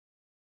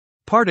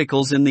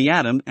Particles in the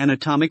atom and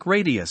atomic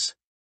radius.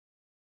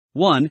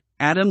 1.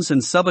 Atoms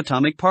and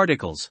subatomic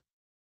particles.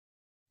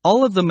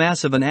 All of the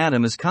mass of an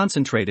atom is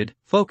concentrated,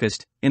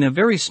 focused, in a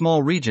very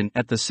small region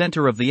at the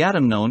center of the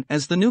atom known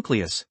as the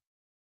nucleus.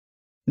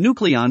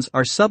 Nucleons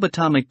are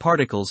subatomic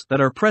particles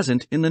that are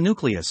present in the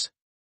nucleus.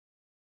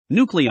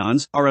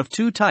 Nucleons are of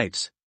two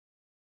types.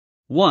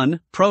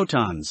 1.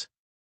 Protons.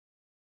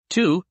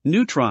 2.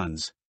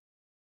 Neutrons.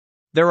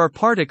 There are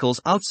particles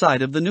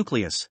outside of the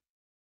nucleus.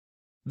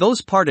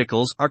 Those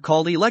particles are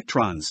called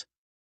electrons.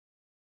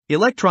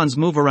 Electrons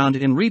move around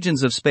in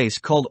regions of space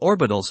called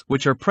orbitals,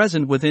 which are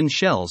present within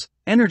shells,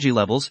 energy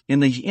levels, in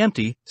the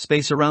empty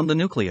space around the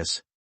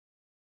nucleus.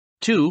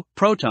 2.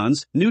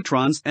 Protons,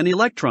 neutrons, and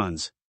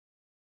electrons.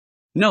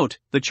 Note,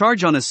 the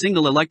charge on a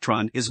single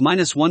electron is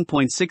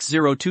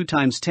 -1.602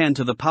 times 10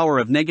 to the power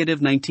of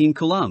 -19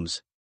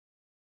 coulombs.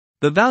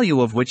 The value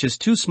of which is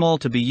too small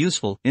to be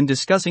useful in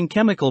discussing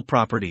chemical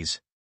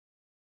properties.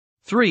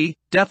 3.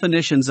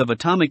 Definitions of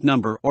atomic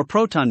number or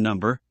proton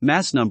number,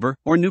 mass number,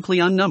 or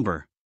nucleon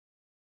number.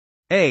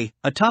 A.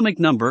 Atomic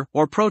number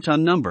or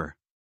proton number.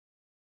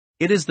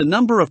 It is the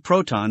number of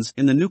protons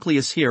in the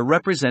nucleus here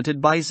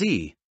represented by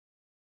Z.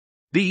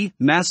 B.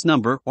 Mass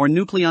number or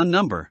nucleon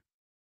number.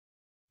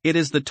 It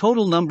is the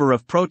total number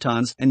of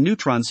protons and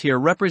neutrons here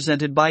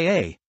represented by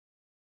A.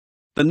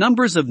 The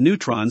numbers of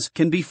neutrons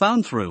can be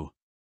found through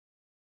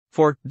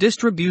 4.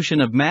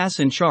 Distribution of mass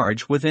and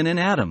charge within an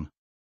atom.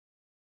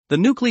 The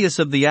nucleus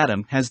of the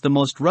atom has the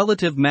most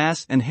relative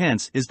mass and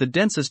hence is the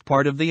densest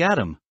part of the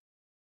atom.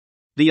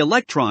 The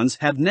electrons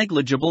have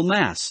negligible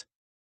mass.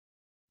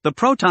 The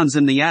protons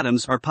in the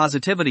atoms are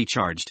positively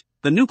charged,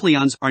 the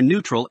nucleons are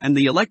neutral, and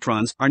the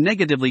electrons are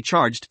negatively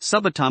charged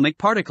subatomic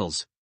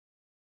particles.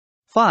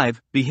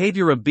 5.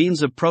 Behavior of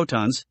beams of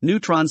protons,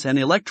 neutrons, and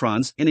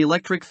electrons in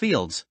electric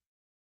fields.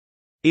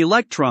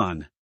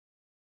 Electron.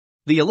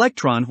 The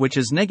electron, which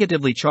is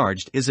negatively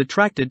charged, is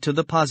attracted to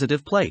the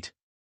positive plate.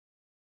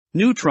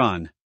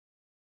 Neutron.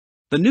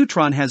 The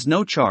neutron has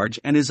no charge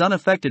and is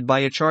unaffected by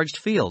a charged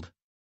field.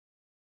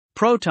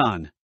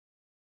 Proton.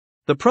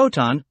 The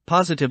proton,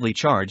 positively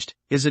charged,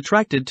 is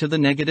attracted to the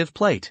negative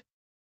plate.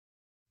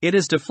 It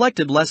is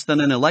deflected less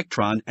than an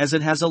electron as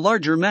it has a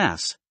larger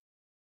mass.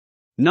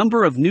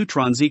 Number of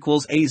neutrons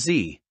equals AZ.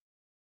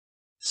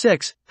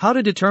 6. How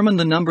to determine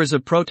the numbers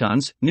of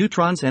protons,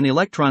 neutrons, and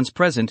electrons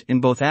present in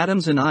both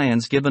atoms and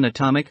ions given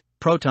atomic,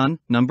 proton,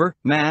 number,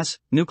 mass,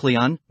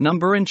 nucleon,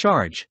 number, and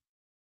charge.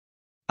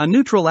 A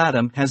neutral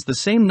atom has the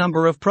same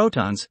number of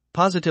protons,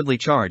 positively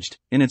charged,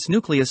 in its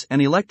nucleus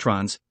and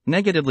electrons,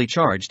 negatively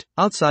charged,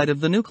 outside of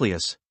the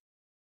nucleus.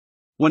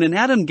 When an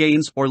atom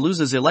gains or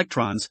loses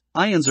electrons,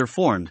 ions are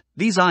formed.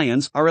 These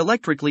ions are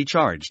electrically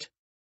charged.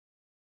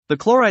 The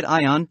chloride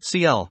ion,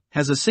 Cl,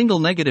 has a single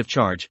negative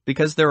charge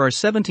because there are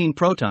 17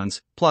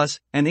 protons, plus,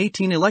 and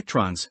 18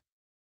 electrons.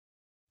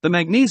 The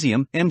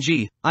magnesium,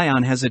 Mg,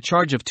 ion has a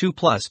charge of 2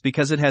 plus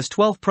because it has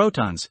 12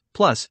 protons,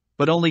 plus,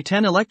 but only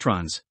 10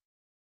 electrons.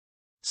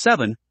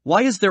 7.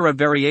 Why is there a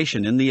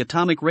variation in the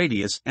atomic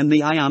radius and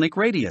the ionic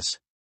radius?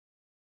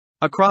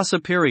 Across a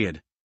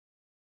period.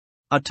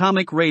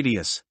 Atomic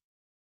radius.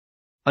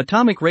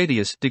 Atomic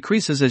radius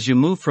decreases as you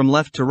move from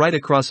left to right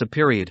across a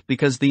period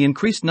because the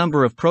increased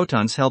number of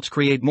protons helps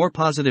create more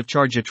positive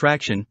charge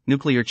attraction,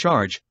 nuclear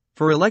charge,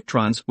 for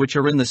electrons which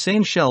are in the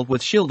same shell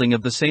with shielding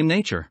of the same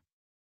nature.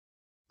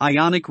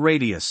 Ionic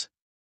radius.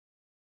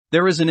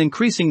 There is an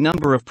increasing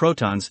number of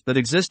protons that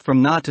exist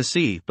from Na to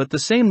C but the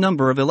same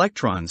number of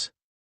electrons.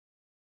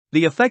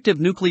 The effective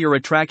nuclear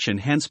attraction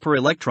hence per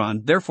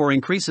electron therefore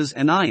increases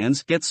and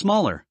ions get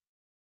smaller.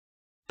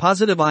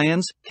 Positive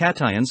ions,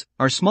 cations,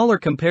 are smaller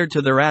compared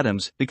to their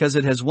atoms because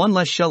it has one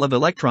less shell of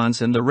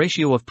electrons and the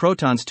ratio of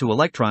protons to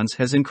electrons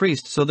has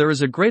increased, so there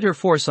is a greater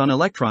force on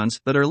electrons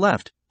that are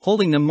left,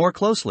 holding them more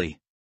closely.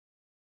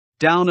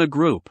 Down a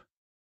group.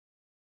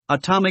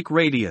 Atomic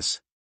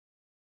radius.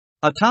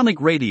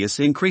 Atomic radius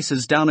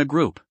increases down a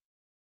group.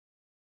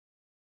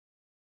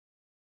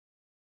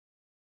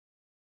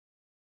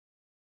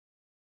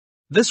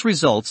 This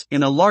results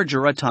in a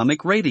larger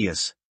atomic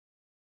radius.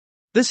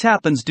 This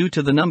happens due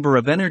to the number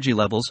of energy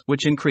levels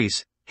which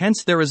increase,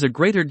 hence there is a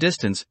greater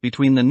distance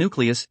between the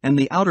nucleus and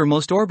the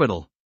outermost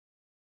orbital.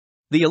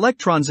 The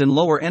electrons in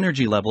lower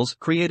energy levels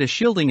create a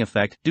shielding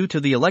effect due to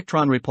the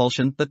electron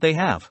repulsion that they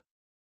have.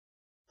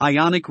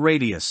 Ionic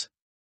radius.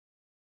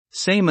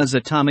 Same as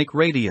atomic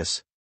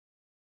radius.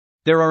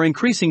 There are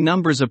increasing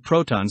numbers of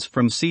protons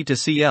from C to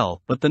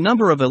Cl, but the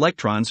number of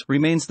electrons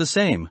remains the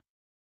same.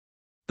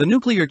 The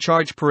nuclear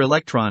charge per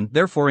electron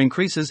therefore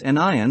increases and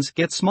ions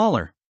get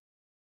smaller.